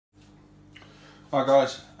Hi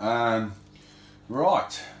guys,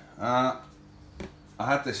 right, I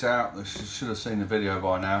had this out. You should have seen the video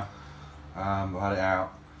by now. I had it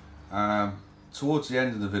out. Towards the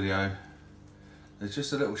end of the video, there's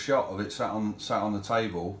just a little shot of it sat on the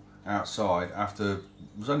table outside after, it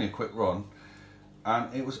was only a quick run,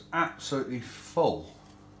 and it was absolutely full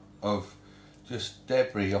of just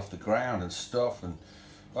debris off the ground and stuff, and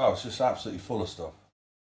well, it was just absolutely full of stuff.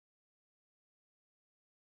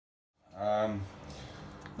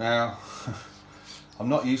 Now, I'm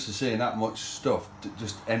not used to seeing that much stuff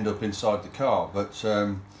just end up inside the car, but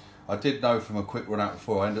I did know from a quick run out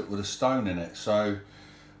before I ended up with a stone in it, so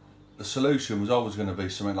the solution was always going to be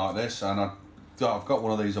something like this, and I've got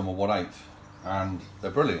one of these on my 1/8, and they're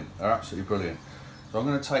brilliant, they're absolutely brilliant. So I'm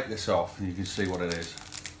going to take this off and you can see what it is,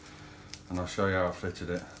 and I'll show you how I fitted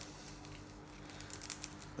it.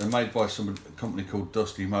 They're made by a company called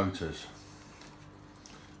Dusty Motors.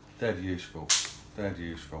 Dead useful, dead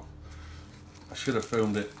useful. I should have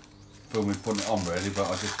filmed me putting it on really, but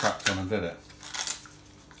I just cracked on and did it.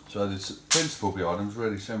 So the principle behind them is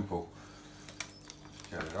really simple.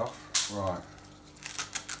 Get it off, right.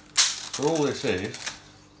 So all this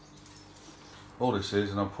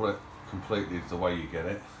is, and I'll put it completely the way you get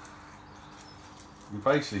it. You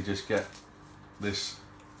basically just get this,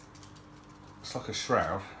 it's like a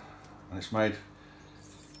shroud, and it's made,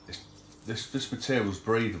 this material is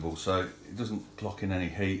breathable, so it doesn't clock in any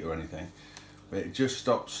heat or anything, but it just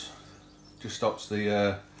stops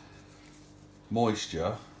the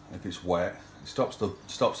moisture if it's wet. It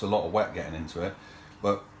stops a lot of wet getting into it,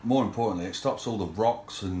 but more importantly, it stops all the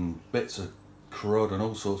rocks and bits of crud and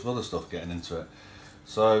all sorts of other stuff getting into it.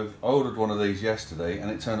 So I ordered one of these yesterday,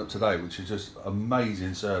 and it turned up today, which is just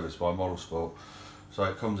amazing service by Model Sport. So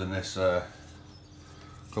it comes in this.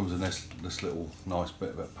 This little nice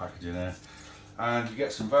bit of packaging here, and you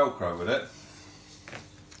get some Velcro with it.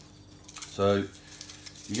 So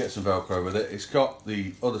you get some Velcro with it. It's got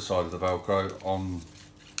the other side of the Velcro on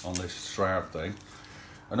this shroud thing,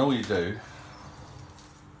 and all you do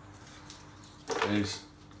is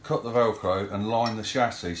cut the Velcro and line the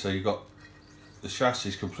chassis, so you've got the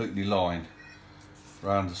chassis completely lined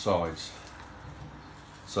around the sides,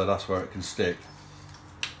 so that's where it can stick.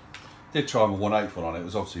 Did try my 1/8 one on it. It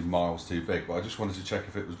was obviously miles too big, but I just wanted to check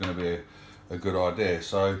if it was going to be a good idea.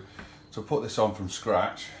 So to put this on from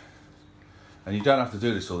scratch, and you don't have to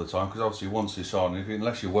do this all the time, because obviously once it's on,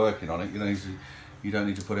 unless you're working on it, you don't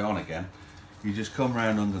need to put it on again. You just come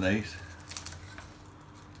round underneath.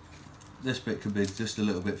 This bit could be just a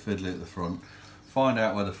little bit fiddly at the front. Find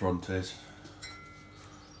out where the front is.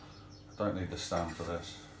 I don't need the stand for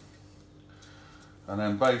this. And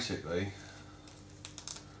then basically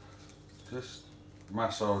just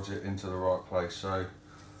massage it into the right place. So a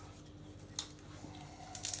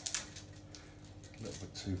little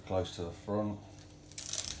bit too close to the front.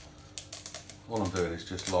 All I'm doing is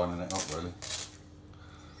just lining it up really.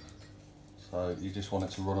 So you just want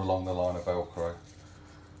it to run along the line of Velcro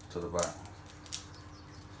to the back.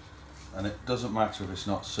 And it doesn't matter if it's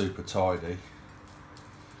not super tidy,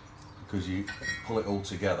 because you pull it all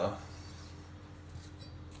together,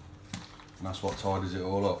 and that's what tidies it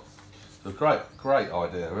all up. So great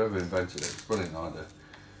idea, whoever invented it, it's a brilliant idea.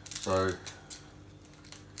 So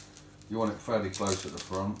you want it fairly close at the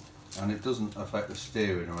front, and it doesn't affect the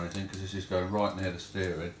steering or anything, because this is going right near the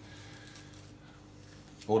steering.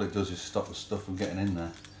 All it does is stop the stuff from getting in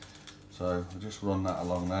there. So I'll just run that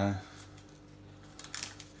along there.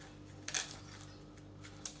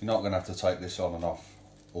 You're not going to have to take this on and off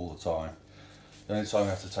all the time. The only time you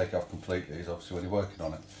have to take it off completely is obviously when you're working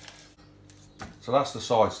on it. So that's the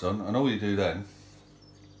sides done, and all you do then,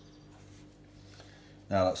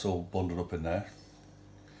 now that's all bundled up in there,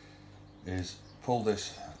 is pull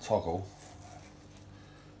this toggle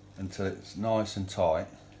until it's nice and tight.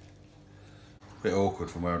 A bit awkward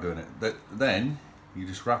from where I'm doing it. But then you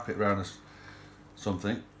just wrap it around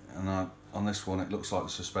something, and on this one it looks like the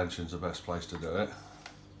suspension's the best place to do it.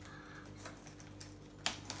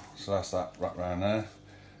 So that's that wrapped around there,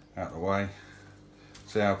 out of the way.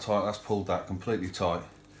 See how tight that's pulled that completely tight.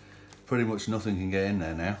 Pretty much nothing can get in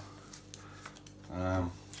there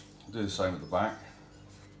now. Do the same at the back.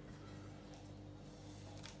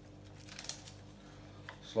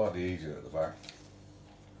 Slightly easier at the back.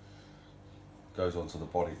 Goes onto the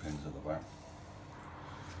body pins at the back.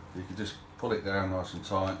 You can just pull it down nice and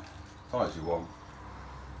tight as you want.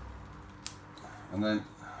 And then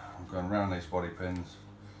I'm going around these body pins,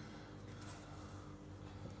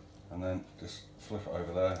 and then just flip it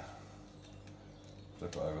over there,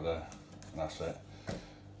 and that's it.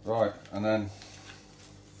 Right, and then,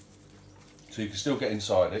 so you can still get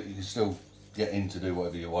inside it, you can still get in to do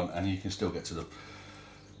whatever you want, and you can still get to the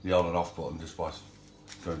on and off button just by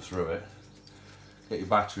going through it. Get your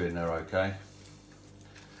battery in there okay.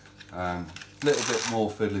 A little bit more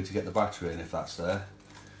fiddly to get the battery in if that's there,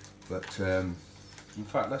 but in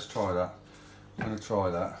fact let's try that. I'm going to try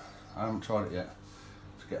that. I haven't tried it yet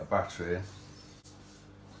to get a battery in.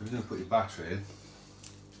 So if you're going to put your battery in,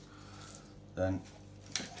 then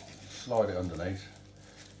slide it underneath,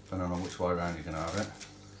 depending on which way around you're going to have it.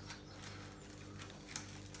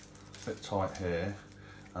 A bit tight here,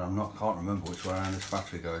 and can't remember which way around this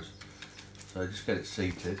battery goes. So just get it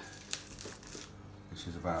seated, which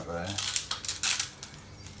is about there.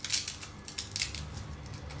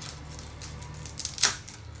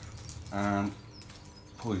 And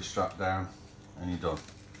pull your strap down and you're done.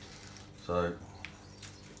 So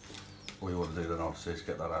all you want to do then obviously is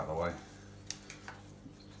get that out of the way.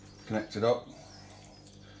 Connect it up,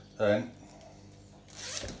 then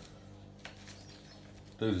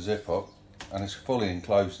do the zip up, and it's fully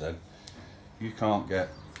enclosed then. You can't get,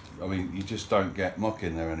 I mean, you just don't get muck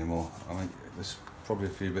in there anymore. I mean, there's probably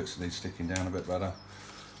a few bits that need sticking down a bit better.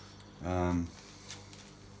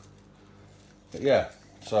 But yeah,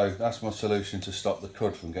 so that's my solution to stop the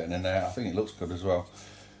cud from getting in there. I think it looks good as well.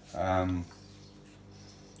 And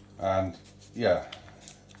yeah,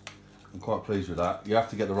 I'm quite pleased with that. You have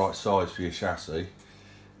to get the right size for your chassis.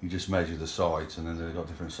 You just measure the sides, and then they've got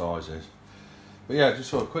different sizes. But yeah, just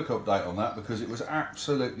sort of a quick update on that, because it was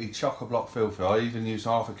absolutely chock-a-block filthy. I even used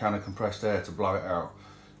half a can of compressed air to blow it out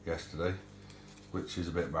yesterday, which is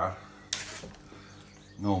a bit bad.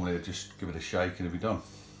 Normally I'd just give it a shake and it'd be done.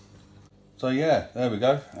 So yeah, there we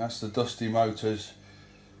go. That's the Dusty Motors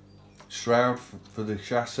shroud for the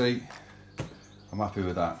chassis. I'm happy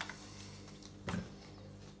with that.